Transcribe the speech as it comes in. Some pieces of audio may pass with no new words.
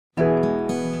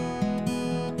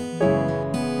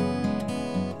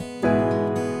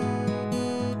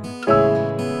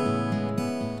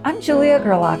Julia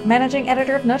Gerlach, Managing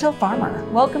Editor of No-Till Farmer.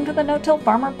 Welcome to the No-Till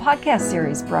Farmer podcast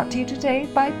series brought to you today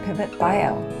by Pivot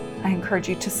Bio. I encourage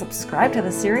you to subscribe to the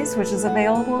series, which is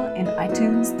available in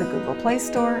iTunes, the Google Play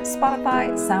Store,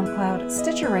 Spotify, SoundCloud,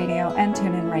 Stitcher Radio, and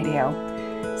TuneIn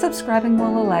Radio. Subscribing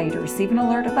will allow you to receive an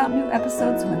alert about new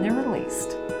episodes when they're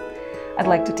released. I'd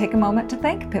like to take a moment to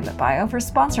thank Pivot Bio for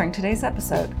sponsoring today's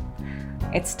episode.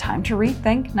 It's time to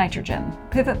rethink nitrogen.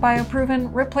 Pivot Bio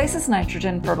Proven replaces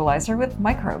nitrogen fertilizer with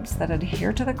microbes that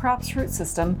adhere to the crop's root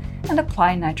system and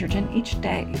apply nitrogen each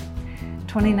day.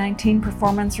 2019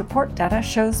 performance report data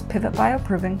shows Pivot Bio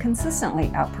Proven consistently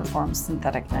outperforms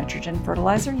synthetic nitrogen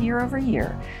fertilizer year over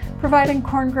year, providing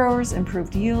corn growers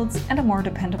improved yields and a more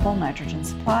dependable nitrogen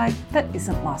supply that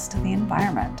isn't lost to the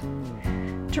environment.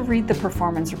 To read the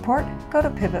performance report, go to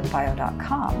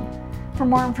pivotbio.com. For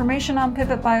more information on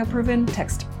Pivot Bio Proven,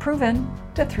 text PROVEN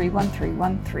to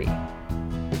 31313.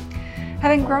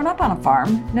 Having grown up on a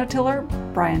farm, no-tiller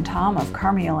Brian Tom of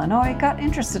Carmi, Illinois, got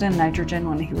interested in nitrogen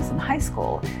when he was in high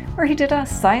school, where he did a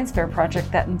science fair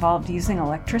project that involved using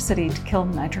electricity to kill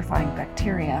nitrifying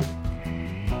bacteria.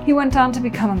 He went on to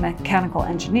become a mechanical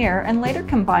engineer and later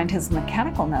combined his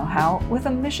mechanical know-how with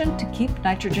a mission to keep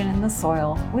nitrogen in the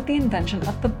soil with the invention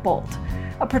of the Bolt,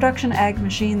 a production ag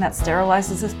machine that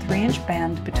sterilizes a 3-inch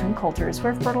band between coulters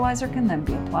where fertilizer can then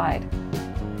be applied.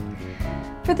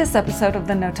 For this episode of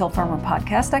the No-Till Farmer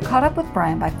podcast, I caught up with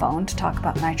Brian by phone to talk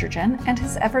about nitrogen and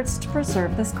his efforts to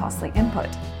preserve this costly input.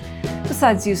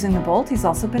 Besides using the Bolt, he's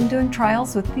also been doing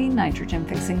trials with the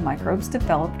nitrogen-fixing microbes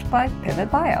developed by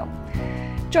Pivot Bio.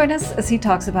 Join us as he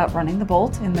talks about running the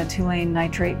Bolt in the Two-Lane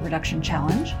Nitrate Reduction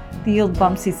Challenge, the yield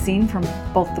bumps he's seen from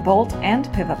both the Bolt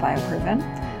and Pivot Bio Proven,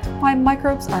 why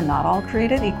microbes are not all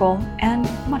created equal, and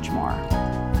much more.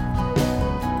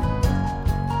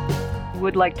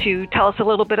 Would like to tell us a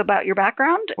little bit about your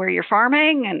background, where you're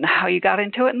farming, and how you got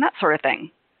into it, and that sort of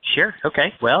thing. Sure.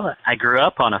 Okay. Well, I grew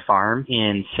up on a farm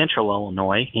in central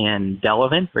Illinois in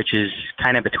Delavan, which is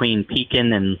kind of between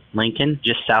Pekin and Lincoln,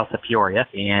 just south of Peoria,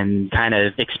 and kind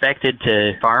of expected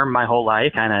to farm my whole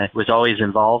life. Kind of was always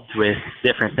involved with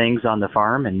different things on the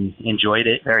farm and enjoyed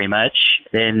it very much.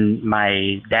 Then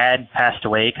my dad passed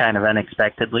away kind of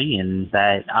unexpectedly, and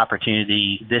that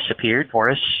opportunity disappeared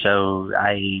for us. So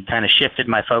I kind of shifted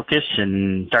my focus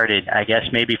and started, I guess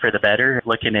maybe for the better,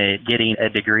 looking at getting a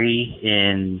degree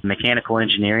in mechanical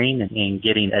engineering and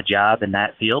getting a job in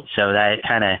that field. So that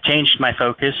kind of changed my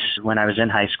focus when I was in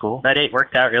high school. But it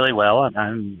worked out really well.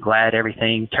 I'm glad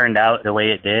everything turned out the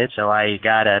way it did. So I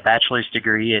got a bachelor's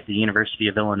degree at the University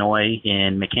of Illinois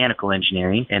in mechanical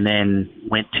engineering, and then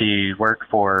went to work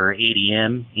for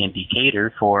ADM in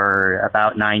Decatur for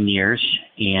about 9 years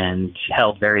and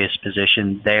held various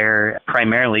positions there,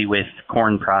 primarily with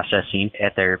corn processing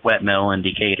at their wet mill in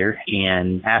Decatur.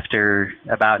 And after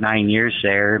about 9 years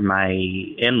there, my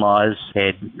in-laws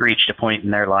had reached a point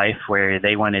in their life where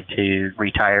they wanted to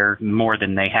retire more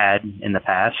than they had in the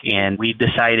past. And we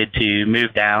decided to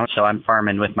move down. So I'm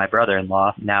farming with my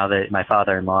brother-in-law now that my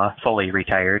father-in-law fully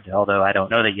retired, although I don't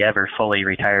know that you ever fully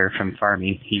retire from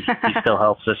farming. He still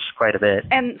helps us quite a bit.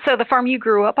 And so the farm you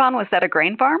grew up on, was that a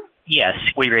grain farm? Yes,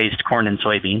 we raised corn and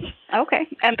soybeans. Okay.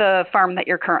 And the farm that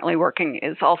you're currently working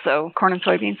is also corn and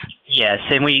soybeans? Yes,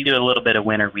 and we do a little bit of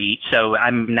winter wheat. So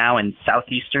I'm now in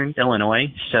southeastern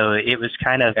Illinois, so it was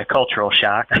kind of a cultural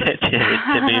shock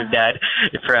to move that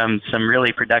from some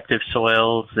really productive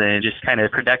soils and just kind of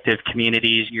productive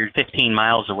communities. You're 15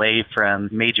 miles away from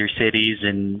major cities,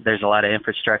 and there's a lot of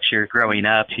infrastructure growing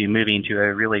up, to moving to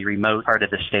a really remote part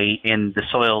of the state. And the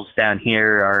soils down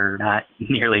here are not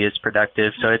nearly as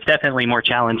productive, so it's definitely more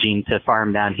challenging to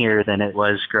farm down here than it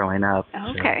was growing up.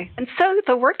 Okay. And so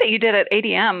the work that you did at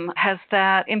ADM, has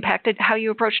that impacted how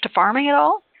you approach to farming at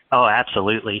all? Oh,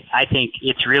 absolutely. I think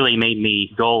it's really made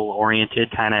me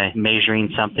goal-oriented, kind of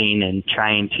measuring something and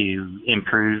trying to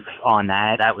improve on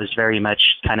that. That was very much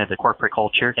kind of the corporate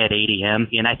culture at ADM.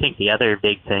 And I think the other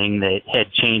big thing that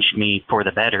had changed me for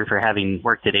the better for having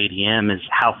worked at ADM is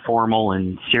how formal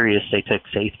and serious they took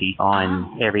safety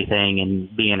on everything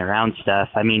and being around stuff.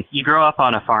 I mean, you grow up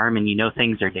on a farm and you know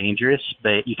things are dangerous,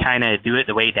 but you kind of do it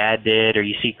the way Dad did, or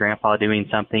you see Grandpa doing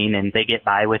something and they get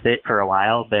by with it for a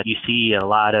while, but you see a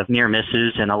lot of near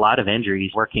misses and a lot of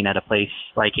injuries working at a place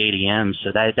like ADM. So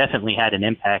that definitely had an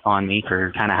impact on me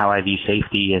for kind of how I view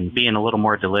safety and being a little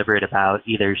more deliberate about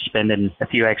either spending a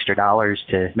few extra dollars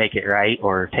to make it right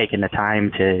or taking the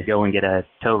time to go and get a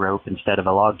tow rope instead of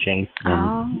a log chain.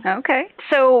 Okay.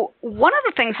 So one of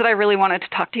the things that I really wanted to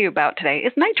talk to you about today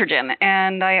is nitrogen.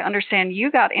 And I understand you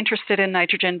got interested in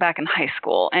nitrogen back in high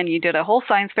school and you did a whole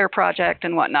science fair project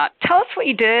and whatnot. Tell us what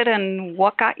you did and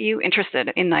what got you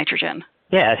interested in nitrogen.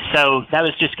 Yeah, so that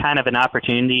was just kind of an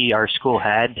opportunity our school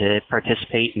had to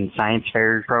participate in science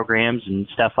fair programs and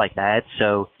stuff like that.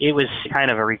 So it was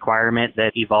kind of a requirement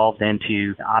that evolved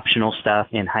into optional stuff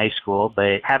in high school.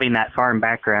 But having that farm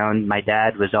background, my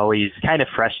dad was always kind of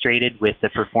frustrated with the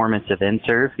performance of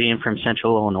N-Serve. Being from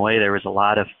Central Illinois, there was a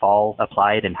lot of fall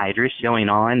applied anhydrous going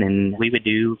on, and we would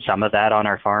do some of that on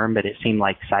our farm, but it seemed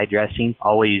like side dressing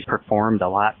always performed a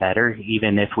lot better,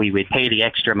 even if we would pay the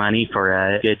extra money for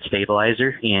a good stabilizer.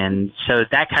 And so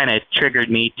that kind of triggered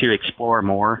me to explore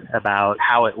more about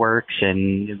how it works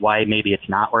and why maybe it's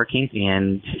not working,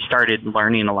 and started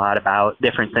learning a lot about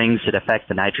different things that affect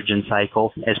the nitrogen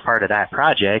cycle as part of that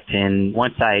project. And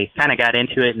once I kind of got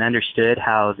into it and understood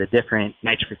how the different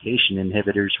nitrification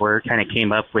inhibitors work, kind of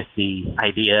came up with the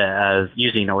idea of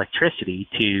using electricity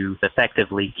to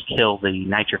effectively kill the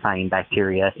nitrifying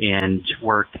bacteria and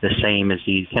work the same as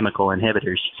these chemical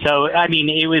inhibitors. So, I mean,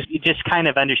 it was just kind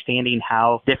of understanding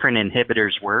how different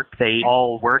inhibitors work. They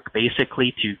all work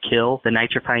basically to kill the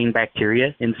nitrifying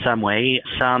bacteria in some way.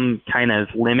 Some kind of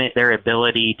limit their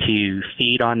ability to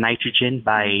feed on nitrogen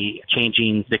by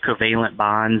changing the covalent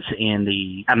bonds and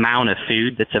the amount of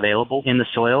food that's available in the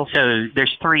soil. So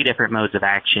there's 3 different modes of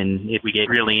action if we get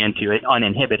really into it on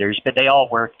inhibitors, but they all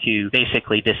work to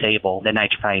basically disable the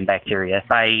nitrifying bacteria.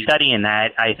 By studying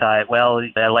that, I thought, well,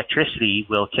 the electricity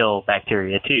will kill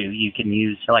bacteria too. You can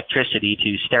use electricity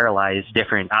to sterilize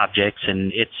different objects,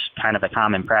 and it's kind of a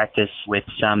common practice with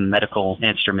some medical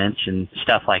instruments and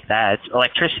stuff like that.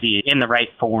 Electricity in the right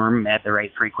form at the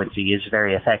right frequency is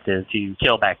very effective to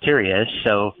kill bacteria.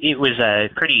 So it was a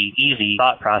pretty easy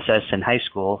thought process in high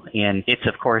school, and it's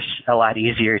of course a lot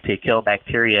easier to kill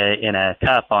bacteria in a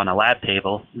cup on a lab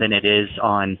table than it is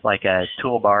on like a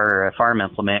toolbar or a farm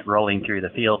implement rolling through the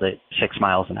field at 6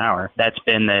 miles an hour. That's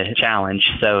been the challenge.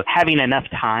 So having enough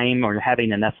time or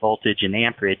having enough voltage and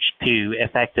amperage to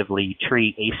effectively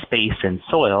treat a space in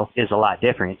soil is a lot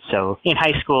different. So in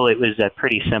high school, it was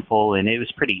pretty simple, and it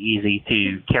was pretty easy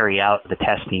to carry out the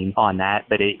testing on that,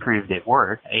 but it proved it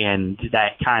worked, and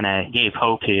that kind of gave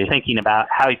hope to thinking about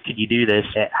how could you do this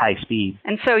at high speed.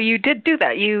 And so you did do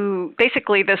that. You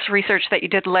basically, this research that you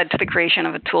did led to the creation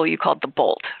of a tool you called the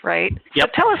Bolt, right?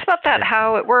 Yep. So tell us about that,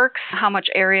 how it works, how much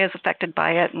area is affected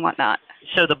by it, and whatnot.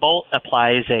 So the Bolt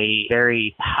applies a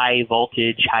very high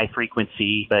voltage, high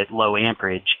frequency, but low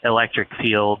amperage electric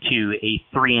field to a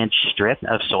 3-inch strip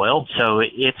of soil. So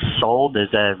it's sold as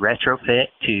a retrofit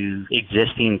to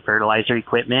existing fertilizer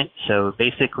equipment. So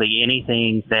basically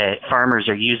anything that farmers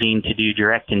are using to do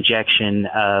direct injection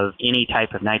of any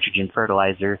type of nitrogen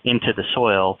fertilizer into the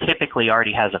soil typically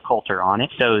already has a coulter on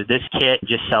it. So this kit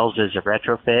just sells as a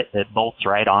retrofit that bolts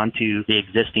right onto the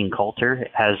existing coulter.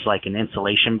 It has like an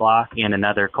insulation block and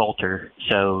another coulter.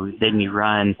 So then you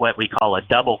run what we call a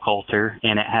double coulter,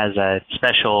 and it has a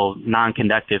special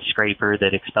non-conductive scraper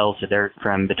that expels the dirt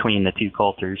from between the 2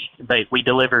 coulters. But we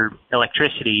deliver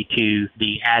electricity to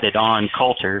the added on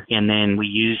coulter, and then we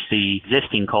use the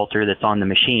existing coulter that's on the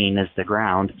machine as the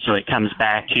ground. So it comes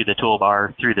back to the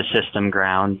toolbar through the system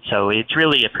ground. So it's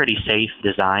really a pretty safe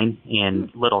design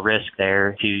and little risk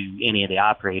there to any of the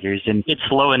operators. And it's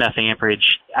low enough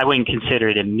amperage. I wouldn't consider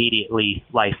it immediately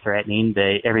life-threatening,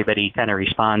 but everybody kind of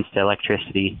responds to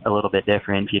electricity a little bit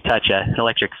different. If you touch an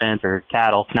electric fence or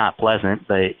cattle, it's not pleasant,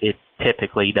 but it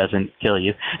typically doesn't kill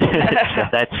you. So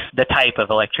that's the type of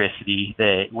electricity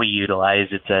that we utilize.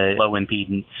 It's a low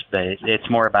impedance, but it's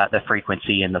more about the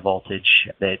frequency and the voltage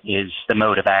that is the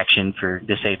mode of action for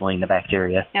disabling the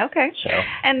bacteria. Okay. So.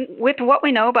 And with what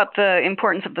we know about the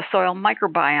importance of the soil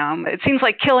microbiome, it seems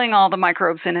like killing all the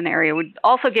microbes in an area would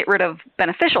also get rid of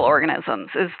beneficial organisms.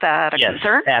 Is that a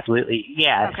concern? Yes, absolutely.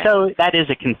 Yeah, okay. So that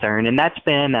is a concern, and that's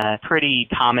been a pretty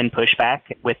common pushback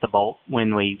with the Bolt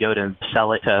when we go to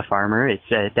sell it to a farmer.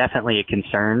 It's definitely a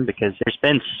concern because there's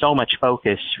been so much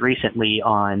focus recently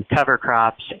on cover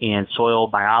crops and soil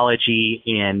biology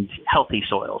and healthy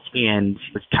soils, and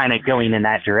it's kind of going in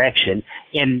that direction.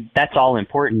 And that's all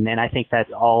important, and I think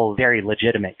that's all very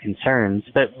legitimate concerns.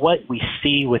 But what we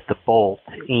see with the Bolt,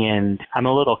 and I'm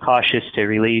a little cautious to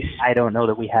release, I don't know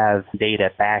that we have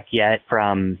data back yet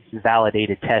from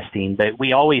validated testing, but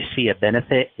we always see a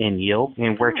benefit in yield,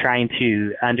 and we're trying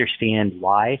to understand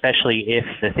why, especially if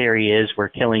the theory theory is we're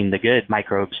killing the good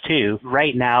microbes too.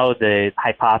 Right now, the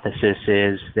hypothesis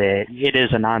is that it is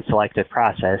a non-selective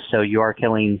process, so you are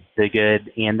killing the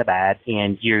good and the bad,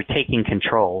 and you're taking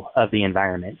control of the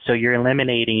environment. So you're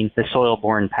eliminating the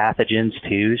soil-borne pathogens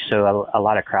too, so a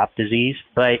lot of crop disease.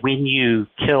 But when you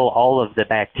kill all of the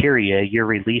bacteria, you're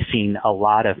releasing a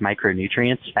lot of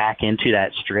micronutrients back into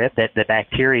that strip that the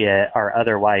bacteria are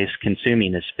otherwise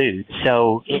consuming as food.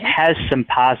 So it has some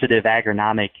positive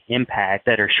agronomic impact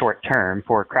that are short-term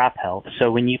for crop health.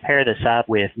 So when you pair this up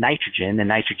with nitrogen and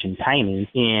nitrogen timing,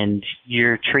 and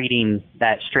you're treating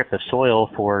that strip of soil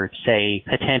for, say,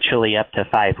 potentially up to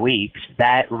 5 weeks,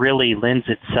 that really lends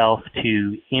itself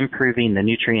to improving the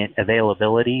nutrient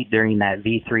availability during that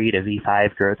V3 to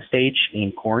V5 growth stage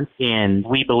in corn. And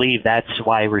we believe that's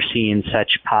why we're seeing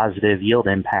such positive yield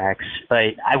impacts.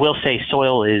 But I will say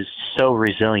soil is so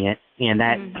resilient, and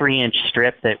that 3-inch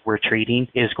strip that we're treating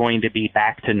is going to be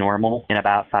back to normal in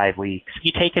about 5 weeks.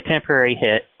 You take a temporary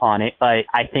hit on it, but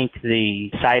I think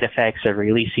the side effects of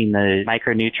releasing the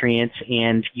micronutrients,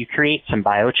 and you create some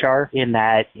biochar in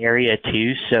that area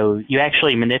too, so you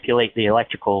actually manipulate the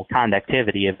electrical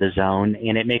conductivity of the zone,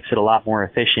 and it makes it a lot more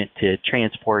efficient to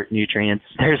transport nutrients.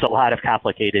 There's a lot of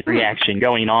complicated reaction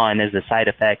going on as a side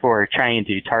effect for trying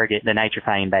to target the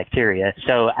nitrifying bacteria.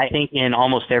 So I think in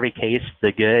almost every case,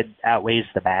 the good outweighs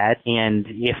the bad. And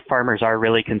if farmers are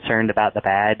really concerned about the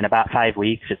bad, in about 5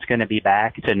 weeks, it's going to be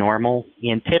back to normal.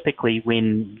 And typically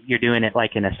when you're doing it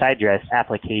like in a side dress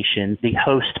application, the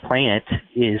host plant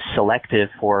is selective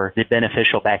for the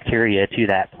beneficial bacteria to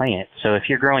that plant. So if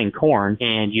you're growing corn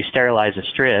and you sterilize a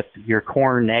strip, your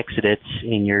corn exudates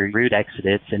and your root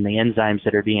exudates and the enzymes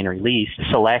that are being released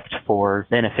select for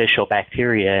beneficial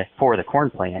bacteria for the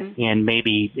corn plant, and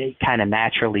maybe kind of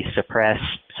naturally suppress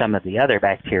some of the other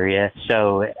bacteria.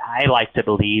 So I like to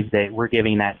believe that we're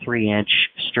giving that 3-inch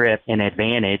strip an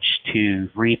advantage to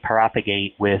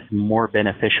repropagate with more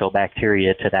beneficial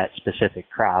bacteria to that specific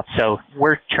crop. So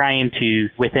we're trying to,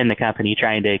 within the company,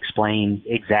 trying to explain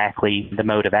exactly the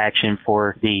mode of action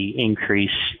for the increase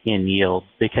in yield,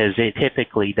 because it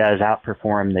typically does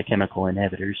outperform the chemical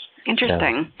inhibitors.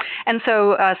 Interesting. And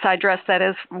so side dress, that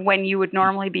is when you would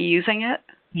normally be using it?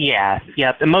 Yeah.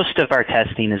 Most of our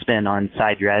testing has been on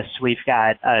side dress. We've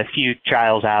got a few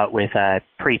trials out with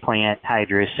pre-plant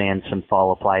hydrous and some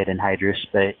fall applied anhydrous,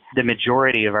 but the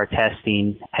majority of our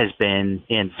testing has been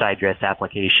in side dress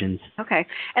applications. Okay.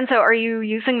 And so are you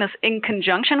using this in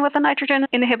conjunction with a nitrogen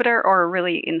inhibitor or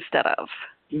really instead of?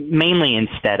 Mainly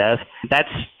instead of. That's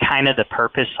kind of the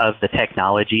purpose of the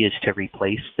technology, is to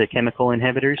replace the chemical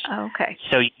inhibitors. Okay.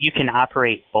 So you can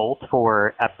operate both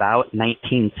for about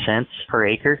 19 cents per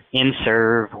acre.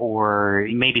 Inserve or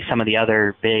maybe some of the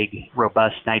other big,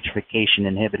 robust nitrification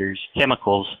inhibitors.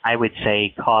 Chemicals, I would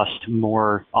say, cost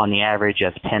more on the average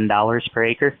of $10 per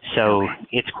acre. So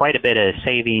it's quite a bit of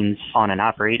savings on an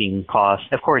operating cost.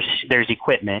 Of course, there's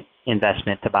equipment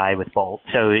investment to buy with Bolt.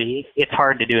 So it's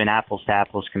hard to do an apples to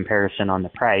apples comparison on the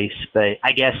price, but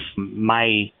I guess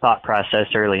my thought process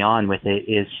early on with it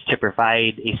is to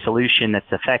provide a solution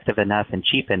that's effective enough and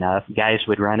cheap enough. Guys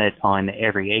would run it on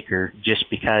every acre just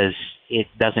because it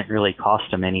doesn't really cost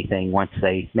them anything once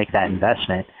they make that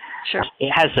investment. Sure.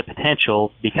 It has the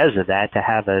potential, because of that, to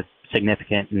have a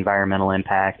significant environmental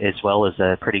impact as well as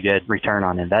a pretty good return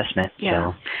on investment.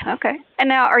 Yeah. So. Okay. And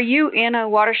now, are you in a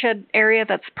watershed area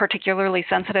that's particularly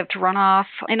sensitive to runoff?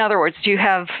 In other words, do you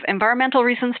have environmental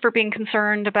reasons for being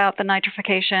concerned about the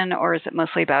nitrification, or is it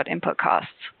mostly about input costs?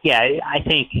 Yeah, I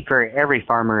think for every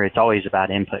farmer, it's always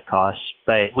about input costs.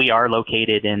 But we are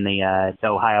located in the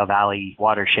Ohio Valley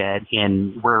watershed,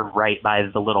 and we're right by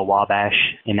the Little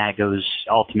Wabash, and that goes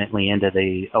ultimately into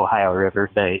the Ohio River.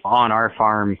 But on our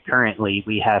farm currently,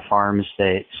 we have farms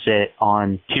that sit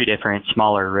on 2 different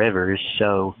smaller rivers,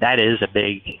 so that is a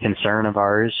big concern of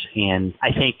ours. And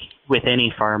I think with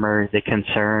any farmer, the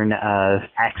concern of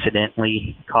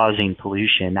accidentally causing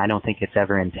pollution, I don't think it's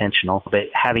ever intentional, but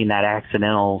having that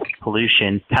accidental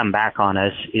pollution come back on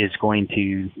us is going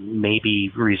to maybe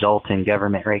result in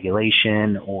government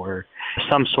regulation or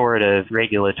some sort of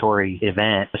regulatory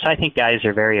event. So I think guys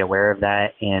are very aware of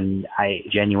that, and I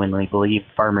genuinely believe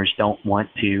farmers don't want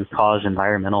to cause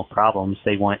environmental problems.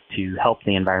 They want to help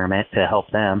the environment to help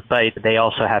them, but they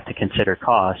also have to consider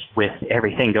cost. With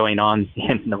everything going on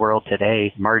in the world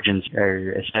today, margins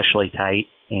are especially tight.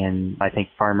 And I think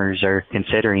farmers are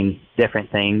considering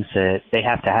different things that they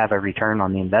have to have a return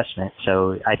on the investment.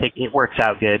 So I think it works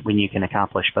out good when you can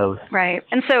accomplish both. Right.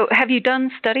 And so have you done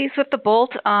studies with the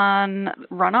Bolt on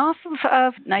runoff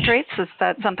of nitrates? Is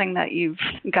that something that you've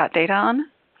got data on?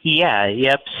 Yeah,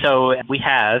 yep. So we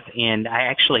have, and I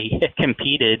actually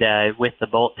competed with the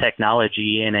Bolt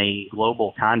technology in a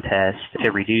global contest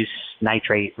to reduce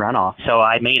nitrate runoff. So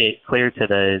I made it clear to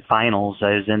the finals.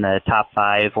 I was in the top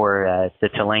 5 for the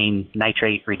Tulane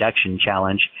Nitrate Reduction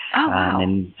Challenge. Oh, wow.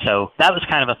 And so that was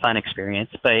kind of a fun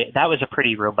experience, but that was a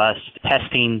pretty robust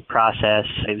testing process.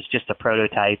 It was just a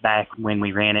prototype back when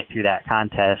we ran it through that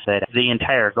contest. But the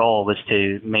entire goal was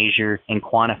to measure and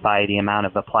quantify the amount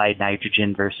of applied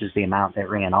nitrogen versus the amount that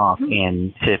ran off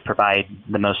and to provide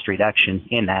the most reduction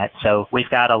in that. So we've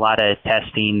got a lot of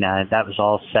testing that was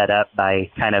all set up by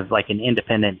kind of like an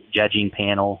independent judging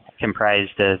panel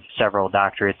comprised of several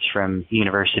doctorates from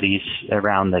universities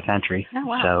around the country. Oh,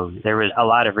 wow. So there was a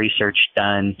lot of research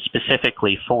done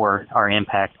specifically for our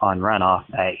impact on runoff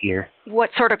that year.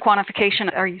 What sort of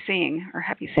quantification are you seeing or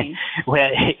have you seen? Well,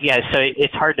 yeah, so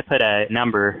it's hard to put a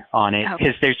number on it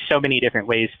because there's so many different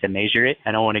ways to measure it.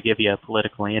 I don't want to give you a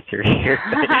political answer here.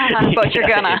 But you're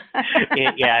gonna.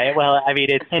 Yeah, well, I mean,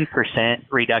 a 10%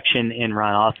 reduction in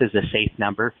runoff is a safe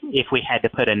number if we had to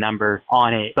put a number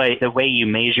on it. But the way you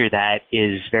measure that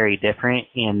is very different,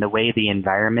 and the way the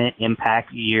environment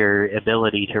impacts your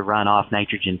ability to run off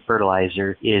nitrogen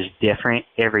fertilizer is different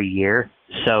every year.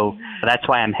 So that's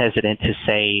why I'm hesitant to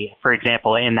say, for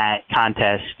example, in that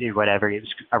contest, whatever, it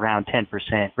was around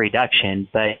 10% reduction,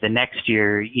 but the next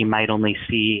year you might only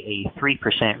see a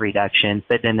 3% reduction,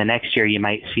 but then the next year you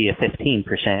might see a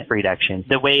 15% reduction.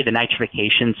 The way the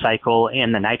nitrification cycle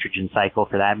and the nitrogen cycle,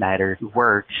 for that matter,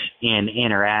 works and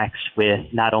interacts with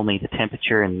not only the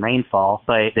temperature and rainfall,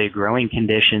 but the growing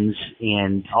conditions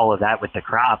and all of that with the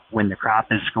crop. When the crop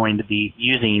is going to be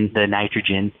using the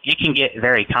nitrogen, it can get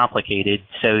very complicated.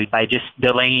 So by just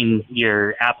delaying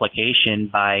your application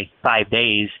by 5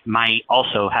 days might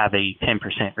also have a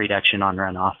 10% reduction on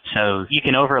runoff. So you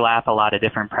can overlap a lot of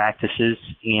different practices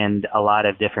and a lot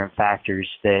of different factors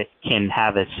that can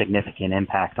have a significant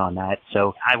impact on that.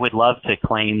 So I would love to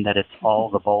claim that it's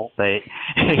all the Bolt, but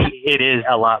it is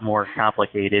a lot more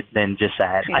complicated than just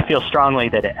that. I feel strongly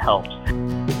that it helps.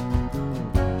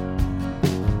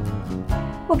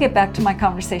 We'll get back to my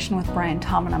conversation with Brian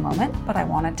Tom in a moment, but I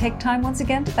want to take time once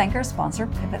again to thank our sponsor,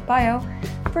 Pivot Bio,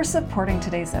 for supporting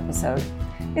today's episode.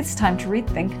 It's time to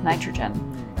rethink nitrogen.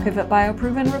 Pivot Bio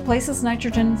Proven replaces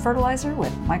nitrogen fertilizer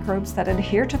with microbes that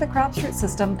adhere to the crop's root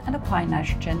system and apply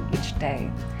nitrogen each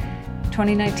day.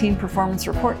 2019 performance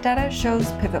report data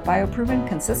shows Pivot Bio Proven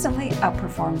consistently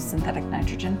outperforms synthetic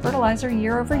nitrogen fertilizer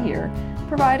year over year,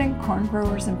 providing corn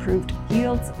growers improved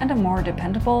yields and a more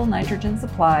dependable nitrogen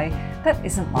supply that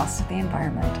isn't lost to the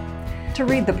environment. To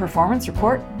read the performance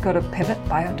report, go to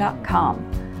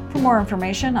pivotbio.com. For more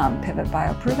information on Pivot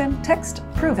Bio Proven, text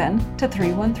PROVEN to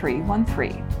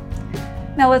 31313.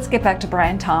 Now let's get back to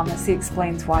Brian Tom as he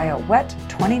explains why a wet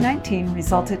 2019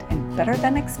 resulted in better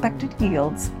than expected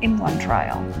yields in one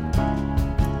trial.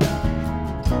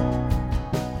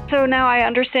 So now I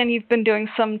understand you've been doing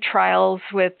some trials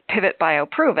with Pivot Bio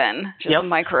Proven, which is a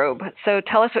microbe. So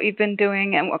tell us what you've been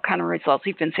doing and what kind of results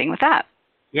you've been seeing with that.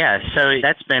 Yeah, so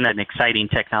that's been an exciting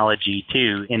technology,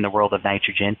 too, in the world of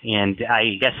nitrogen. And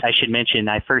I guess I should mention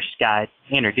I first got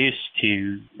introduced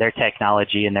to their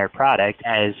technology and their product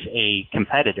as a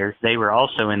competitor. They were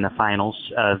also in the finals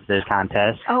of the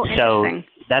contest. Oh, interesting.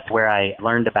 So that's where I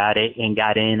learned about it and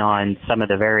got in on some of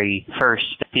the very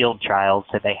first field trials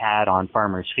that they had on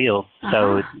farmers' fields.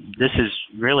 So this is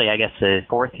really, I guess, the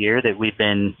 4th year that we've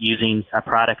been using a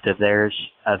product of theirs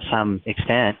of some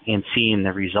extent and seeing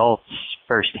the results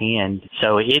firsthand.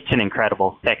 So it's an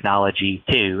incredible technology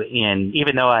too. And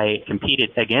even though I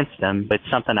competed against them, it's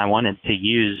something I wanted to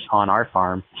use on our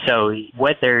farm. So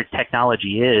what their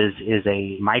technology is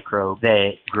a microbe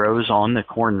that grows on the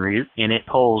corn root, and it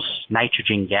pulls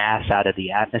nitrogen gas out of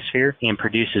the atmosphere and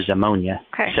produces ammonia.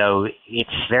 Okay. So it's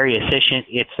very efficient.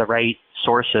 It's the right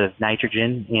source of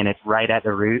nitrogen, and it's right at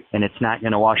the root, and it's not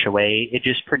going to wash away. It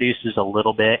just produces a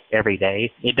little bit every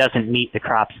day. It doesn't meet the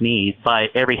crop's needs, but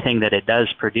everything that it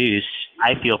does produce,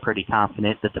 I feel pretty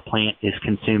confident that the plant is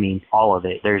consuming all of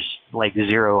it. There's like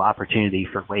zero opportunity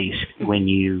for waste when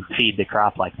you feed the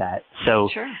crop like that. So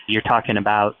you're talking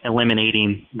about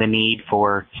eliminating the need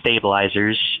for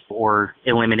stabilizers or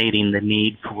eliminating the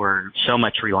need for so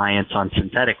much reliance on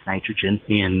synthetic nitrogen,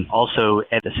 and also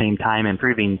at the same time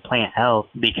improving plant health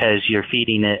because you're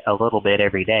feeding it a little bit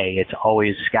every day. It's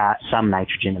always got some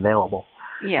nitrogen available.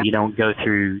 Yeah. You don't go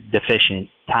through deficient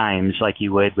times like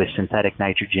you would with synthetic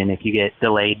nitrogen. If you get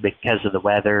delayed because of the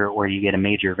weather or you get a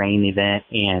major rain event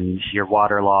and you're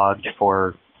waterlogged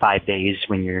for 5 days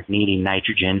when you're needing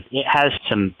nitrogen, it has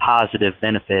some positive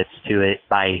benefits to it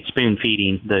by spoon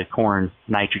feeding the corn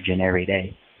nitrogen every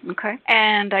day. Okay.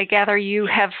 And I gather you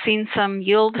have seen some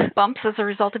yield bumps as a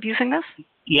result of using this?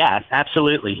 Yeah,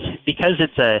 absolutely. Because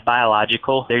it's a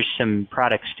biological, there's some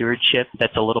product stewardship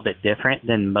that's a little bit different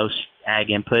than most ag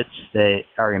inputs that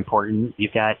are important.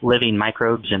 You've got living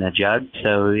microbes in a jug,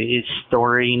 so it's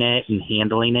storing it and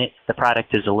handling it. The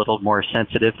product is a little more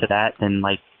sensitive to that than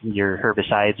like your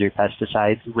herbicides or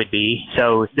pesticides would be.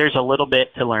 So there's a little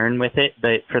bit to learn with it,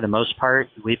 but for the most part,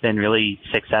 we've been really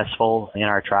successful in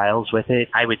our trials with it.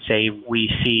 I would say we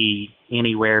see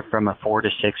anywhere from a 4 to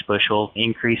 6 bushel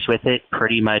increase with it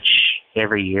pretty much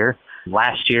every year.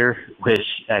 Last year was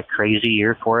a crazy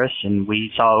year for us, and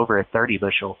we saw over a 30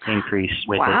 bushel increase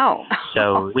with wow. it.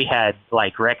 So we had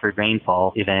like record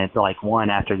rainfall events, like one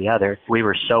after the other. We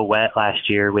were so wet last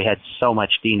year. We had so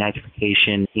much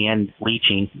denitrification and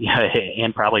leaching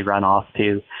and probably runoff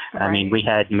too. Right. I mean, we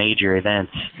had major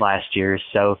events last year.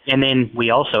 So, and then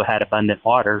we also had abundant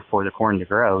water for the corn to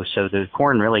grow. So the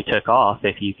corn really took off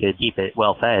if you could keep it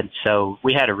well fed. So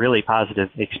we had a really positive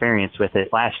experience with it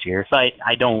last year, but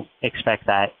I don't expect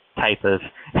that type of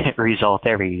result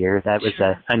every year. That was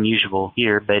an unusual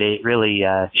year, but it really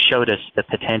showed us the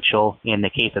potential and the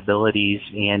capabilities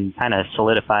and kind of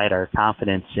solidified our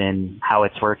confidence in how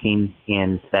it's working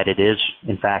and that it is,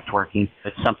 in fact, working.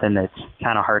 It's something that's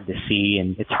kind of hard to see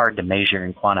and it's hard to measure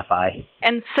and quantify.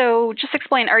 And so just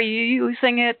explain, are you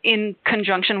using it in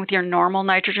conjunction with your normal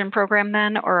nitrogen program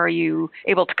then, or are you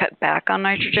able to cut back on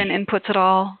nitrogen inputs at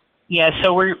all? Yeah,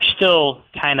 so we're still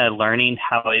kind of learning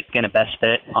how it's going to best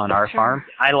fit on our farm.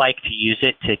 I like to use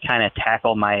it to kind of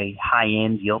tackle my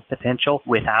high-end yield potential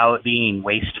without being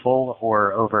wasteful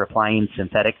or over-applying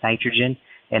synthetic nitrogen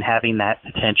and having that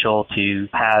potential to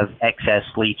have excess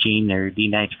leaching or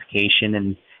denitrification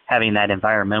and having that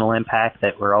environmental impact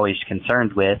that we're always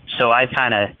concerned with. So I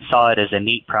kind of saw it as a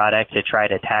neat product to try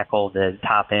to tackle the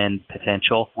top end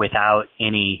potential without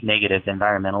any negative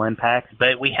environmental impact.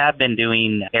 But we have been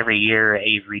doing every year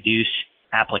a reduced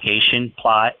application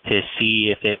plot to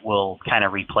see if it will kind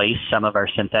of replace some of our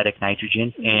synthetic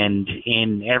nitrogen. And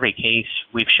in every case,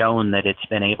 we've shown that it's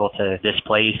been able to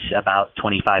displace about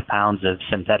 25 pounds of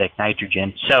synthetic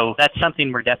nitrogen. So that's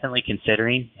something we're definitely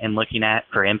considering and looking at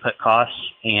for input costs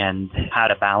and how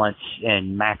to balance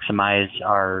and maximize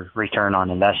our return on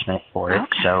investment for it.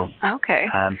 Okay. So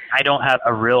I don't have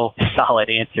a real solid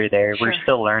answer there. Sure. We're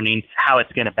still learning how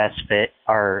it's going to best fit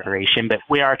our operation, but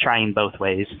we are trying both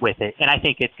ways with it. And I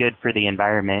think it's good for the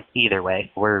environment either way.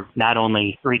 We're not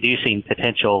only reducing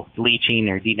potential leaching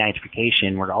or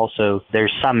denitrification,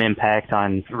 there's some impact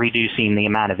on reducing the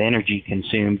amount of energy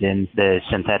consumed in the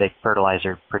synthetic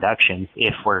fertilizer production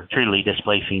if we're truly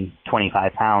displacing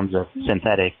 25 pounds of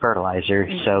synthetic fertilizer.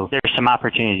 So there's some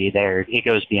opportunity there. It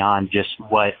goes beyond just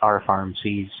what our farm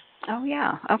sees. Oh,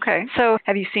 yeah. Okay. So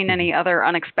have you seen any other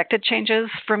unexpected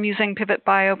changes from using Pivot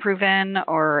Bio Proven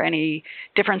or any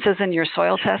differences in your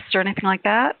soil tests or anything like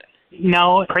that?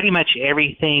 No, pretty much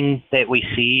everything that we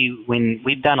see when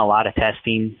we've done a lot of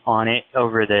testing on it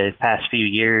over the past few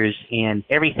years, and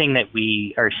everything that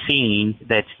we are seeing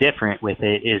that's different with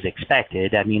it is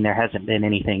expected. I mean, there hasn't been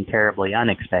anything terribly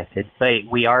unexpected, but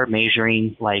we are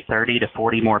measuring like 30 to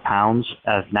 40 more pounds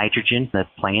of nitrogen in the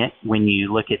plant when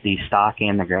you look at the stalk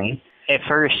and the grain. At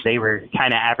first, they were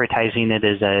kind of advertising it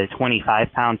as a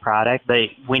 25-pound product, but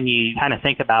when you kind of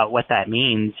think about what that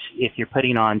means, if you're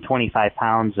putting on 25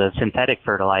 pounds of synthetic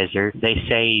fertilizer, they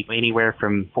say anywhere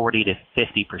from 40 to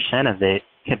 50% of it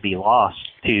could be lost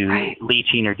to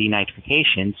leaching or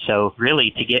denitrification. So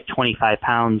really, to get 25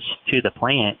 pounds to the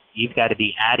plant, you've got to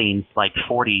be adding like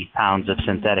 40 pounds of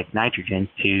synthetic nitrogen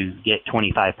to get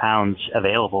 25 pounds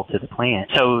available to the plant.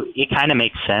 So it kind of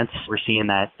makes sense. We're seeing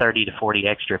that 30 to 40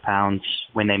 extra pounds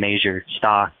when they measure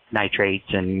stock nitrates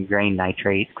and grain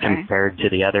nitrate compared to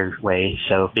the other way.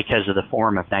 So because of the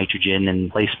form of nitrogen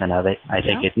and placement of it, I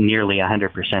think it's nearly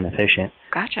 100% efficient.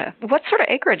 Gotcha. What sort of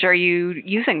acreage are you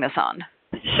using this on?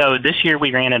 So this year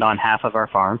we ran it on half of our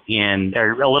farm,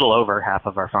 or a little over half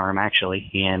of our farm actually.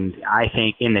 And I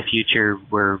think in the future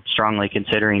we're strongly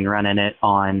considering running it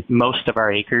on most of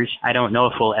our acres. I don't know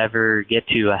if we'll ever get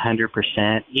to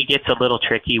 100%. It gets a little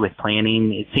tricky with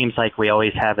planting. It seems like we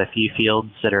always have a few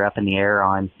fields that are up in the air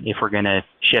on if we're going to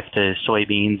shift to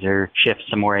soybeans or shift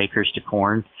some more acres to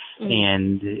corn.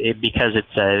 And because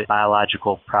it's a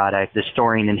biological product, the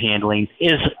storing and handling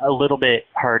is a little bit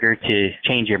harder to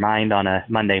change your mind on a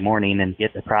Monday morning and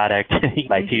get the product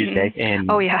by Tuesday and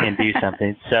do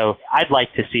something. So I'd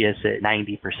like to see us at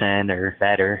 90% or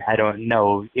better. I don't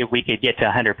know if we could get to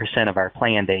 100% of our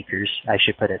planned acres. I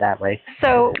should put it that way.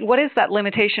 So what is that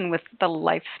limitation with the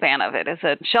lifespan of it? Is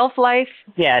it shelf life?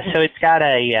 Yeah, so it's got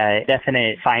a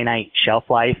definite finite shelf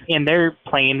life, and they're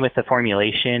playing with the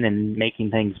formulation and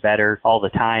making things better all the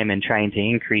time and trying to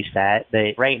increase that.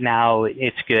 But right now,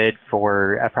 it's good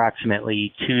for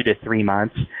approximately 2 to 3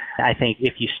 months. I think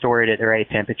if you store it at the right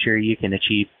temperature, you can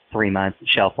achieve 3-month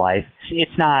shelf life.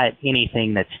 It's not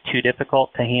anything that's too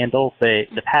difficult to handle, but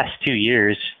the past 2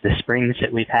 years, the springs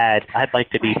that we've had, I'd like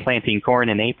to be planting corn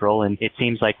in April, and it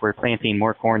seems like we're planting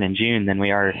more corn in June than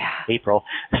we are April.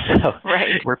 So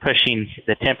we're pushing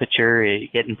the temperature,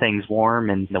 getting things warm,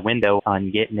 and the window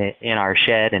on getting it in our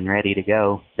shed and ready to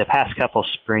go. The past couple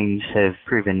springs have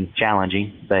proven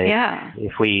challenging, but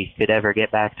if we could ever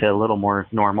get back to a little more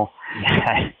normal,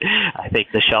 I think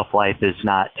the shelf life is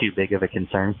not too big of a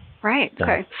concern. Right.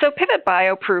 Okay. So Pivot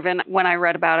Bio Proven, when I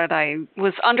read about it, I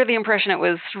was under the impression it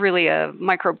was really a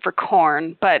microbe for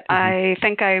corn, but I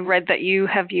think I read that you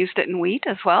have used it in wheat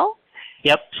as well?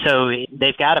 Yep. So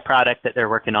they've got a product that they're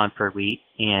working on for wheat,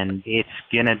 and it's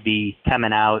going to be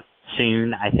coming out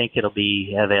soon. I think it'll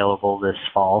be available this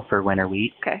fall for winter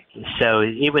wheat. Okay. So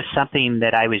it was something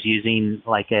that I was using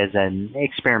like as an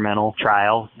experimental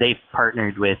trial. They've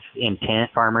partnered with Intent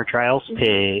Farmer Trials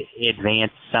to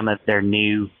advance some of their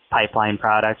new pipeline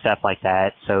products, stuff like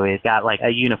that. So it got like a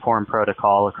uniform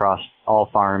protocol across all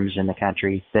farms in the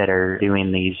country that are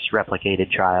doing these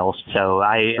replicated trials. So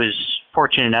I was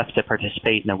fortunate enough to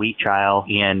participate in a wheat trial,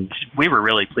 and we were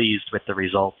really pleased with the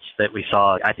results that we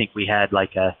saw. I think we had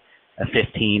like a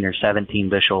 15 or 17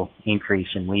 bushel increase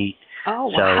in wheat. Oh,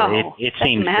 wow. So it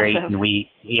seems great in wheat.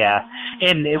 Yeah.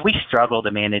 And we struggle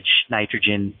to manage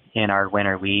nitrogen in our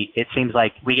winter wheat. It seems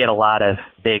like we get a lot of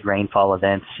big rainfall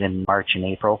events in March and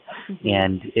April,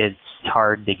 and it's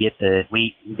hard to get the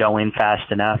wheat going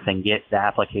fast enough and get the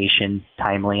application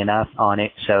timely enough on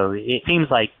it. So it seems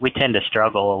like we tend to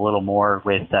struggle a little more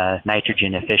with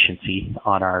nitrogen efficiency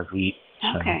on our wheat.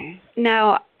 Okay.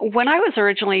 Now, when I was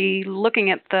originally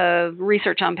looking at the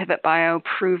research on Pivot Bio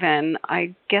Proven,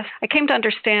 I guess I came to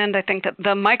understand, I think, that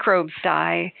the microbes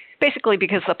die basically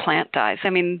because the plant dies.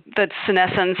 I mean, the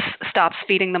senescence stops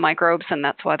feeding the microbes, and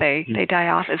that's why they die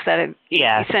off. Is that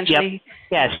essentially? Yep.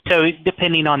 Yes. So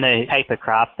depending on the type of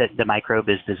crop that the microbe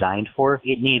is designed for,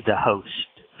 it needs a host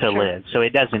to live. So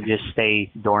it doesn't just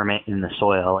stay dormant in the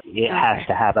soil. It has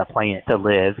to have a plant to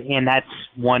live. And that's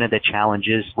one of the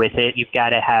challenges with it. You've got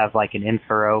to have like an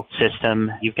in-furrow system.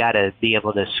 You've got to be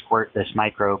able to squirt this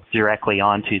microbe directly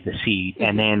onto the seed.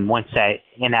 And then once that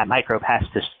microbe has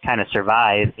to kind of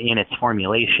survive in its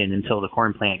formulation until the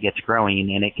corn plant gets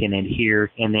growing and it can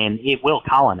adhere, and then it will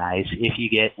colonize. If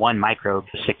you get one microbe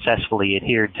successfully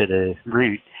adhered to the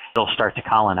root, it'll start to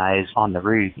colonize on the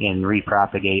root and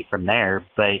repropagate from there.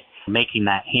 But making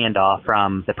that handoff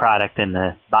from the product in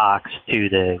the box to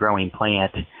the growing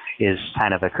plant is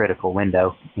kind of a critical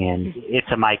window. And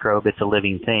it's a microbe, it's a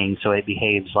living thing, so it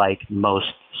behaves like most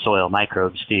soil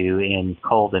microbes do, and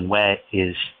cold and wet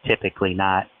is typically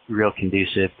not real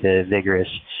conducive to vigorous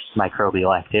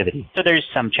microbial activity. So there's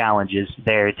some challenges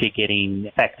there to getting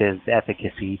effective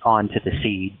efficacy onto the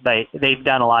seed, but they've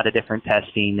done a lot of different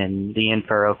testing and the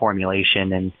in-furrow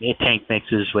formulation, and it tank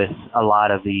mixes with a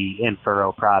lot of the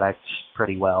in-furrow products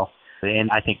pretty well. And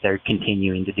I think they're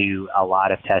continuing to do a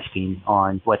lot of testing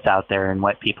on what's out there and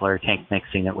what people are tank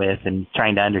mixing it with, and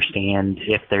trying to understand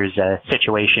if there's a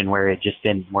situation where it just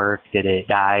didn't work. Did it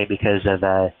die because of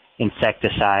a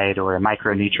insecticide or a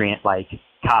micronutrient like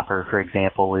copper, for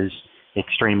example, is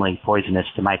extremely poisonous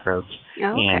to microbes.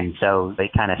 And so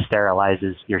it kind of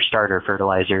sterilizes your starter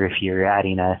fertilizer if you're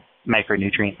adding a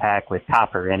micronutrient pack with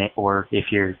copper in it, or if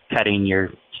you're cutting your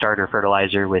starter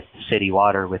fertilizer with city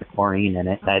water with chlorine in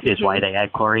it. That is why they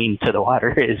add chlorine to the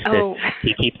water, is to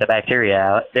keep the bacteria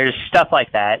out. There's stuff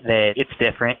like that it's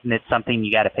different, and it's something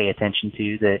you got to pay attention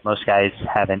to that most guys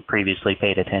haven't previously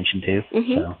paid attention to.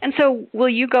 So. And so will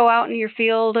you go out in your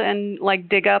field and like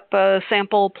dig up a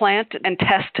sample plant and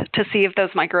test to see if those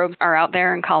microbes are out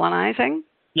there and colonizing?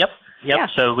 Yep. Yeah.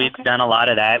 So we've done a lot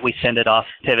of that. We send it off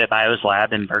to Pivot Bio's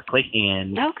lab in Berkeley,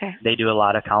 and they do a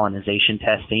lot of colonization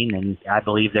testing, and I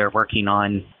believe they're working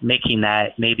on making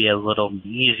that maybe a little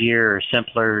easier or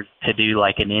simpler to do,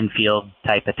 like an infield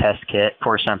type of test kit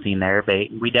for something there. But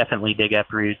we definitely dig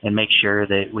up root and make sure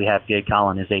that we have good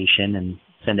colonization and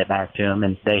send it back to them,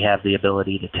 and they have the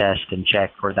ability to test and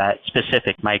check for that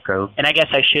specific microbe. And I guess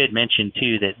I should mention,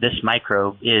 too, that this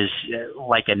microbe is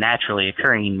like a naturally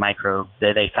occurring microbe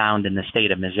that they found in the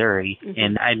state of Missouri. Mm-hmm.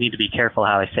 And I need to be careful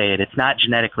how I say it. It's not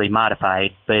genetically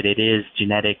modified, but it is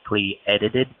genetically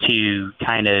edited to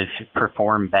kind of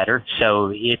perform better.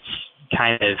 So it's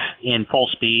kind of in full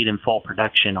speed and full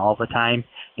production all the time,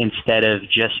 instead of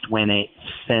just when it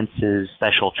senses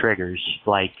special triggers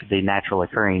like the natural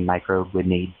occurring microbe would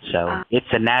need. So it's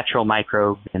a natural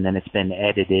microbe, and then it's been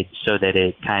edited so that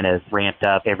it kind of ramped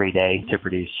up every day to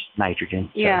produce nitrogen.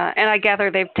 Yeah, and I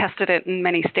gather they've tested it in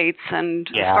many states, and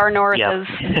as far north as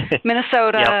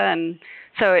Minnesota, and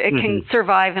so it can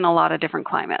survive in a lot of different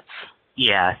climates.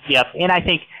 Yeah, and I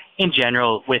think in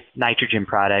general, with nitrogen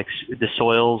products, the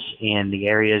soils and the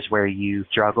areas where you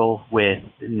struggle with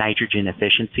nitrogen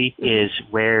efficiency is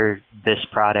where this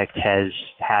product has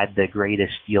had the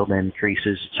greatest yield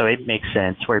increases. So it makes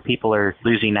sense where people are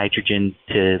losing nitrogen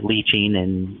to leaching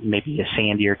and maybe a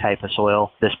sandier type of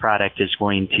soil. This product is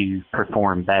going to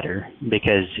perform better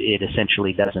because it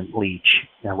essentially doesn't leach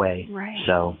away. Right.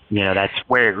 So, that's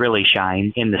where it really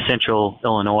shines. In the central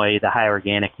Illinois, the high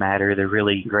organic matter, the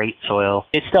really great soil,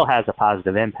 it still has a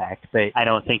positive impact, but I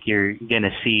don't think you're going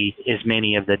to see as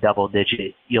many of the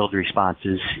double-digit yield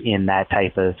responses in that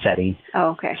type of setting. Oh,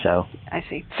 okay. So I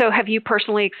see. So have you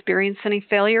personally experienced any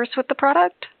failures with the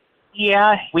product?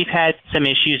 Yeah, we've had some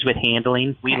issues with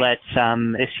handling. We let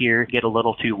some this year get a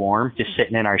little too warm, just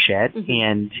sitting in our shed.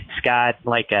 And it's got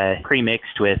like a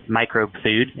pre-mixed with microbe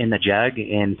food in the jug.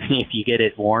 And if you get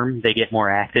it warm, they get more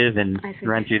active and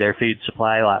run through their food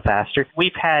supply a lot faster.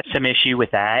 We've had some issue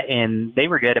with that, and they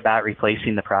were good about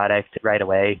replacing the product right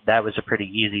away. That was a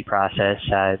pretty easy process.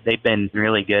 They've been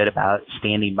really good about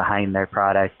standing behind their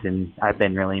product, and I've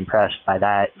been really impressed by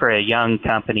that. For a young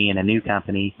company and a new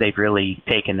company, they've really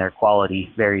taken their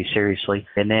quality very seriously.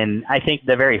 And then I think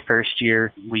the very first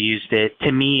year we used it,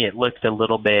 to me, it looked a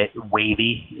little bit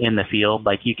wavy in the field.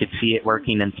 Like you could see it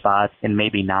working in spots and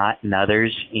maybe not in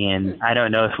others. And I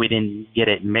don't know if we didn't get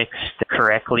it mixed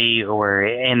correctly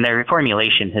and their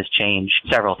formulation has changed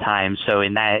several times. So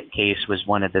in that case was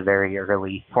one of the very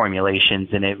early formulations,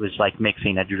 and it was like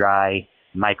mixing a dry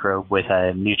microbe with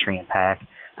a nutrient pack,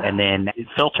 and then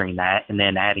filtering that and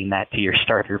then adding that to your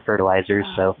starter fertilizers.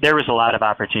 So there was a lot of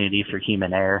opportunity for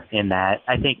human error in that.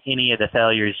 I think any of the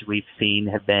failures we've seen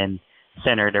have been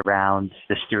centered around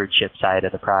the stewardship side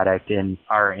of the product and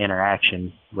our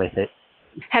interaction with it.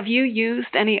 Have you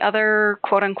used any other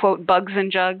quote-unquote bugs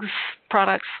and jugs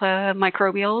products,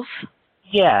 microbials?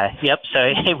 Yeah, yep.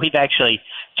 So we've actually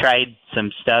tried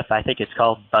some stuff. I think it's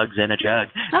called Bugs in a Jug.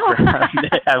 Oh.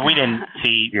 We didn't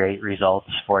see great results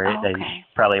for it. That's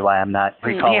probably why I'm not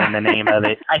recalling the name of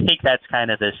it. I think that's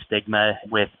kind of the stigma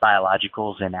with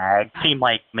biologicals in ag. It seemed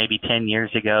like maybe 10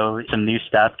 years ago, some new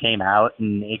stuff came out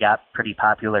and it got pretty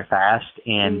popular fast,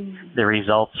 and the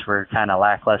results were kind of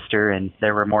lackluster, and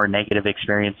there were more negative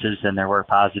experiences than there were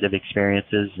positive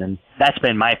experiences. And that's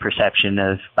been my perception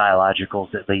of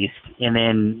biologicals, at least. And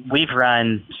then we've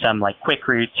run some like Quick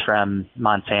Roots from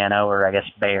Monsanto, or I guess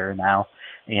Bayer now,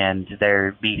 and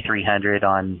their B300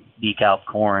 on decalc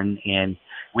corn, and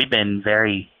we've been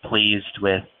very pleased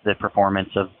with the performance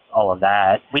of all of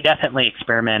that. We definitely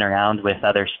experiment around with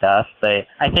other stuff, but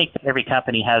I think every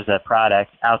company has a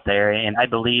product out there, and I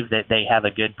believe that they have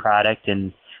a good product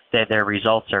and that their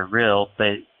results are real,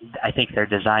 but I think they're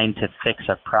designed to fix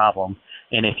a problem.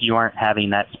 And if you aren't having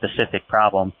that specific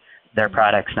problem, their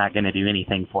product's not going to do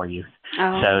anything for you.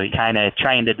 Oh. So kind of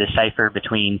trying to decipher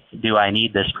between, do I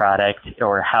need this product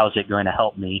or how's it going to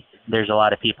help me? There's a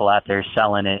lot of people out there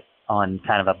selling it on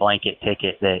kind of a blanket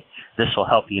ticket that this will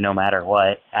help you no matter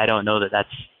what. I don't know that that's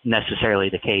necessarily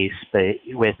the case, but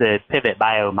with the Pivot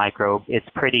Bio microbe, it's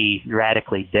pretty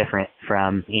radically different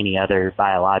from any other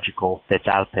biological that's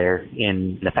out there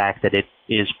in the fact that it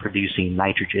is producing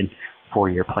nitrogen for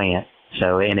your plant.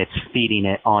 So, and it's feeding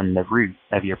it on the root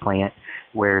of your plant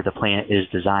where the plant is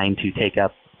designed to take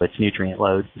up its nutrient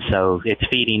load. So it's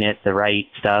feeding it the right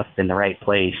stuff in the right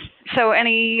place. So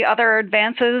any other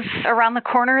advances around the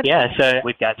corner? Yeah, so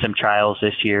we've got some trials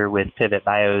this year with Pivot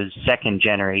Bio's second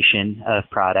generation of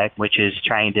product, which is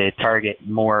trying to target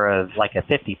more of like a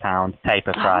 50-pound type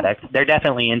of product. They're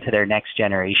definitely into their next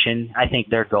generation. I think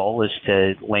their goal is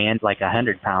to land like a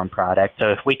 100-pound product.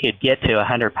 So if we could get to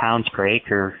 100 pounds per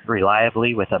acre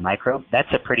reliably with a microbe,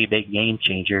 that's a pretty big game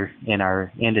changer in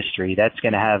our industry. That's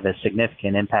going to have a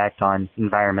significant impact on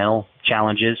environmental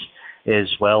challenges, as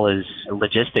well as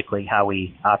logistically how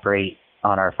we operate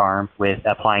on our farm with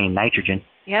applying nitrogen.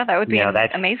 Yeah, that would be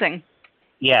amazing.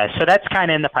 Yeah, so that's kind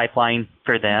of in the pipeline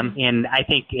for them. And I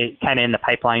think it kind of in the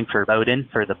pipeline for Bowden,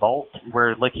 for the Bolt.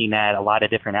 We're looking at a lot of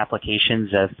different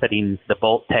applications of putting the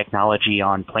Bolt technology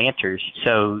on planters.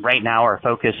 So right now our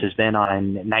focus has been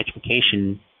on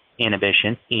nitrification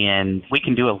inhibition, and we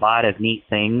can do a lot of neat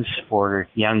things for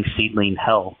young seedling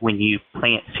health. When you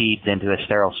plant seeds into a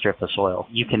sterile strip of soil,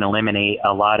 you can eliminate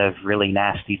a lot of really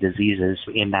nasty diseases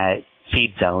in that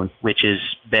seed zone, which has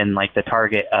been like the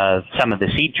target of some of the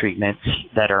seed treatments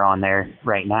that are on there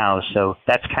right now. So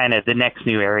that's kind of the next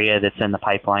new area that's in the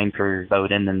pipeline for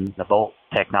Bowden and the Bolt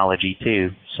technology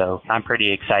too. So I'm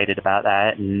pretty excited about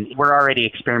that, and we're already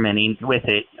experimenting with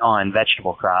it on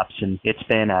vegetable crops, and it's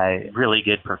been a really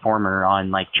good performer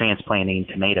on like transplanting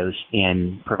tomatoes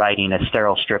and providing a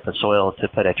sterile strip of soil to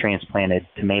put a transplanted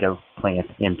tomato plant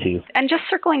into. And just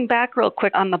circling back real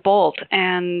quick on the Bolt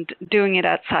and doing it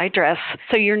at side dress,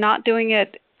 so you're not doing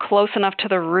it close enough to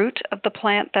the root of the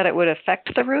plant that it would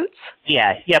affect the roots?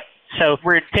 Yeah, yep. So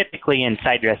we're typically in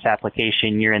side dress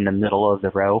application, you're in the middle of the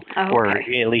row, or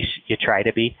at least you try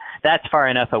to be. That's far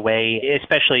enough away,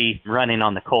 especially running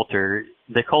on the coulter.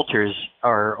 The coulters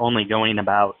are only going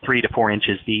about 3 to 4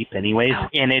 inches deep anyways,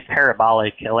 and it's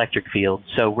parabolic electric field.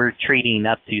 So we're treating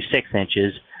up to 6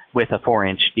 inches with a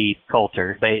 4-inch deep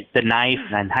coulter, but the knife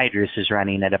anhydrous is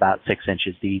running at about 6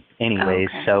 inches deep anyways.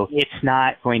 So it's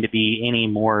not going to be any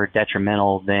more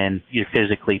detrimental than you're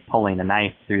physically pulling a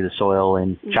knife through the soil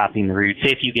and chopping the roots.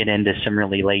 If you get into some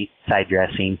really late side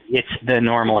dressing, it's the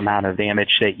normal amount of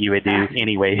damage that you would do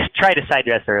anyways. Try to side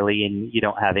dress early and you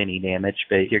don't have any damage,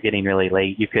 but if you're getting really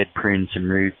late, you could prune some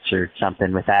roots or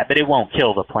something with that, but it won't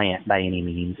kill the plant by any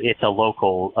means. It's a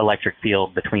local electric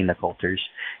field between the coulters.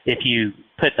 If you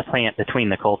put the plant between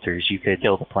the coulters, you could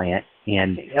kill the plant.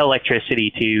 And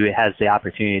electricity, too, has the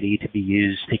opportunity to be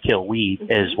used to kill weeds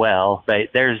as well.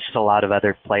 But there's a lot of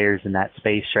other players in that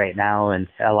space right now and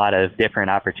a lot of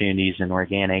different opportunities in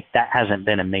organic. That hasn't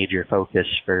been a major focus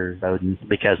for Bowden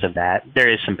because of that. There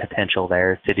is some potential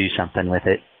there to do something with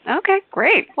it. Okay,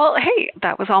 great. Well, hey,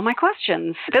 that was all my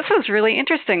questions. This was really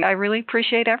interesting. I really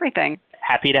appreciate everything.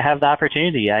 Happy to have the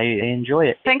opportunity. I enjoy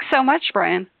it. Thanks so much,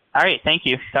 Brian. All right, thank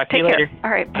you. Talk to you later. All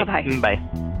right, bye-bye. Bye.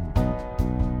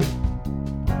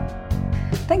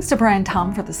 Thanks to Brian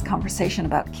Tom for this conversation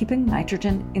about keeping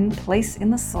nitrogen in place in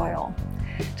the soil.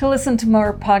 To listen to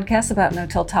more podcasts about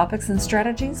no-till topics and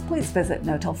strategies, please visit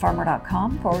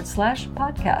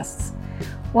no-tillfarmer.com/podcasts.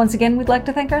 Once again, we'd like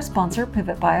to thank our sponsor,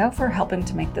 Pivot Bio, for helping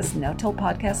to make this no-till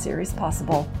podcast series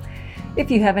possible.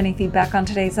 If you have any feedback on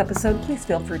today's episode, please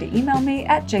feel free to email me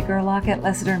at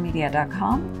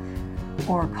jgerlach@lessitermedia.com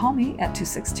or call me at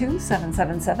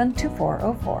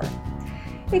 262-777-2404.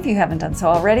 If you haven't done so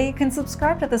already, you can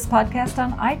subscribe to this podcast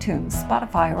on iTunes,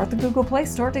 Spotify, or the Google Play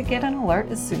Store to get an alert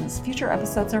as soon as future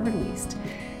episodes are released.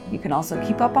 You can also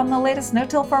keep up on the latest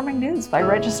no-till farming news by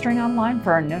registering online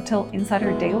for our No-Till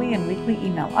Insider daily and weekly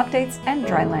email updates and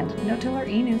Dryland No-Tiller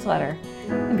e-newsletter.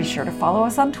 And be sure to follow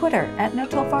us on Twitter at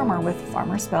No-Till Farmer with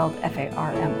farmer spelled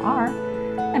F-A-R-M-R,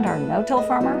 and our No-Till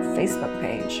Farmer Facebook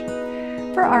page.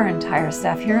 For our entire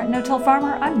staff here at No-Till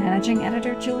Farmer, I'm Managing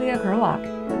Editor Julia Gerlach.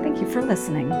 Thank you for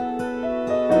listening.